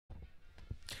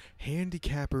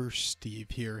Handicapper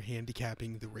Steve here,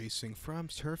 handicapping the racing from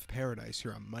Turf Paradise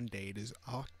here on Monday. It is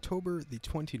October the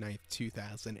 29th,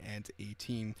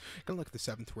 2018. Gonna look at the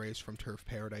 7th race from Turf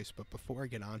Paradise, but before I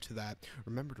get on to that,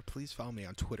 remember to please follow me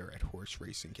on Twitter at Horse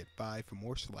Racing Kit 5 for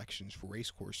more selections for race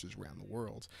courses around the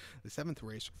world. The 7th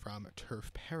race from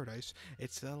Turf Paradise,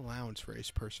 it's the allowance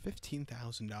race, purse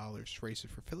 $15,000. Race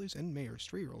it for fillies and mares,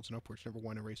 3-year-olds and upwards, never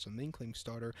won a race on main claim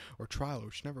starter or trial,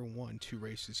 which never won 2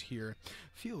 races here.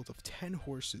 Field of 10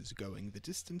 horses going the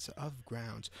distance of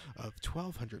ground of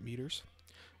 1,200 meters,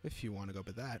 if you want to go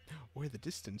by that, or the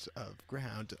distance of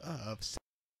ground of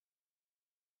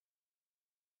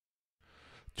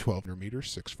 1,200 meters,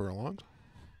 6 furlongs.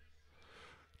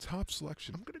 Top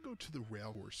selection, I'm going to go to the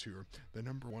rail horse here, the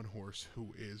number 1 horse,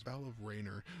 who is Bell of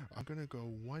Rainer. I'm going to go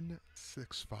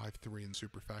 1653 in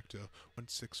superfecta,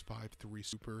 1653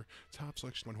 super. Top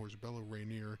selection, 1 horse, Bell of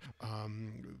Rainier.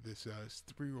 This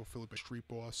 3-year-old filly by Street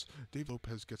Boss. Dave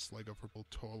Lopez gets leg up for both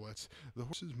toilets. The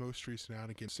horse's most recent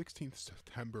outing, 16th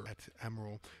September at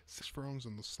Emerald. 6 furlongs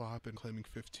on the slop and claiming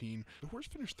 15. The horse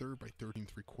finished 3rd by 13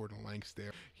 3/4 lengths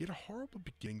there. He had a horrible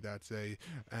beginning that day,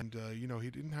 and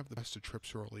he didn't have the best of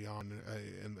trips early on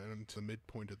and to the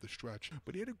midpoint of the stretch,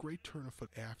 but he had a great turn of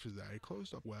foot after that. He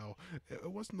closed up well. It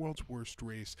wasn't the world's worst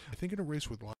race. I think in a race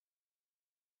with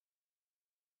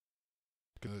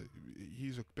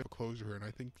he's a bit of a closer here, and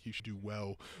I think he should do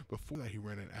well. Before that, he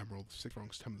ran at Emerald, 6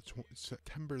 furlongs,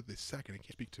 September the 2nd. I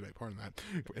can't speak today, pardon that.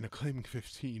 In a claiming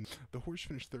 15, the horse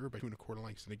finished 3rd by 2 1/4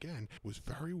 lengths, and again was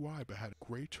very wide, but had a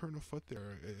great turn of foot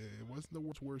there. It wasn't the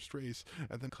world's worst race.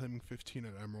 And then claiming 15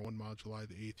 at Emerald, 1 mile, July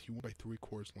the 8th. He won by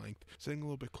 3/4 length, sitting a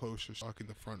little bit closer, stalking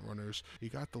the front runners. He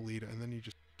got the lead, and then he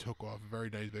just took off. A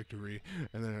very nice victory.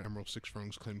 And then at Emerald, 6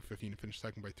 furlongs, claiming 15, finished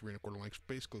 2nd by 3 1/4 lengths,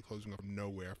 basically closing up from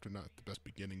nowhere after not the best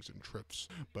beginnings and trips.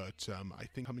 But I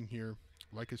think coming here,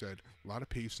 like I said, a lot of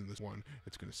pace in this one.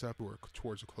 It's going to set work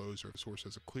towards a closer. If this horse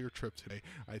has a clear trip today,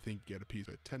 I think you get a piece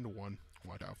at 10-1.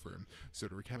 Watch out for him. So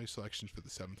to recap my selections for the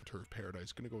 7th Turf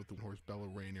Paradise, going to go with the 1 horse Bella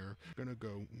Rainier. Going to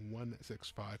go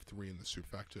 1653 in the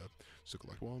superfecta. So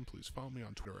collect well, and please follow me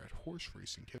on Twitter at Horse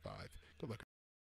Racing Kit 5. Good luck.